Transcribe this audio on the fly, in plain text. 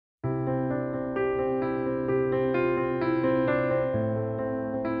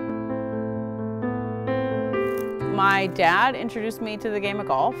My dad introduced me to the game of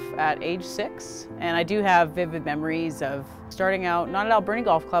golf at age 6, and I do have vivid memories of starting out, not at Alberni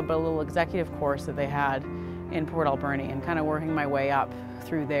Golf Club, but a little executive course that they had in Port Alberni, and kind of working my way up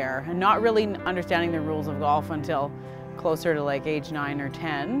through there, and not really understanding the rules of golf until closer to like age 9 or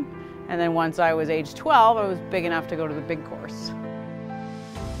 10. And then once I was age 12, I was big enough to go to the big course.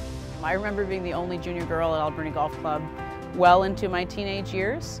 I remember being the only junior girl at Alberni Golf Club well into my teenage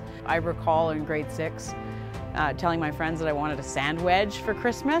years. I recall in grade 6 telling my friends that I wanted a sand wedge for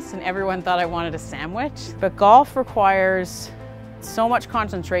Christmas, and everyone thought I wanted a sandwich. But golf requires so much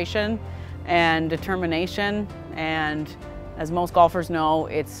concentration and determination, and as most golfers know,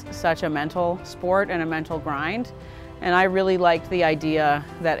 it's such a mental sport and a mental grind. And I really liked the idea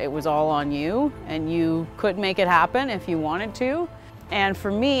that it was all on you, and you could make it happen if you wanted to. And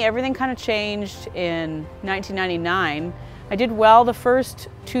for me, everything kind of changed in 1999. I did well the first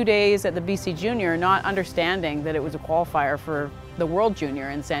 2 days at the BC Junior, not understanding that it was a qualifier for the World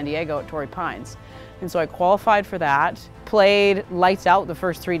Junior in San Diego at Torrey Pines. And so I qualified for that, played lights out the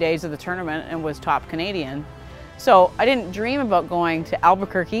first 3 days of the tournament, and was top Canadian. So I didn't dream about going to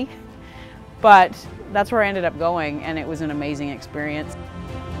Albuquerque, but that's where I ended up going, and it was an amazing experience.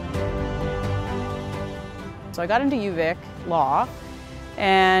 So I got into UVic Law,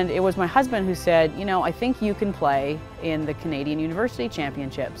 and it was my husband who said, you know, I think you can play in the Canadian University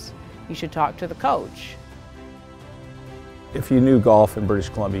Championships. You should talk to the coach. If you knew golf in British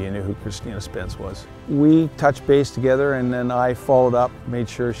Columbia, you knew who Christina Spence was. We touched base together, and then I followed up, made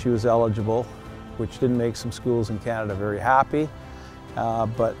sure she was eligible, which didn't make some schools in Canada very happy,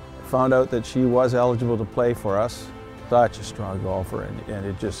 but found out that she was eligible to play for us. Such a strong golfer, and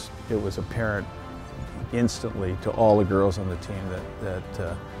it was apparent instantly to all the girls on the team that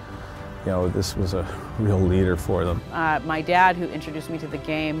you know, this was a real leader for them. My dad, who introduced me to the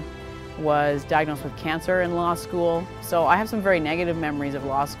game, was diagnosed with cancer in law school, so I have some very negative memories of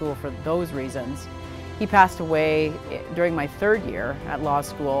law school for those reasons. He passed away during my 3rd year at law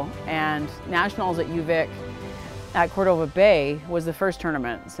school, and Nationals at UVic at Cordova Bay was the first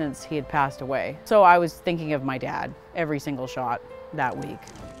tournament since he had passed away. So I was thinking of my dad every single shot that week.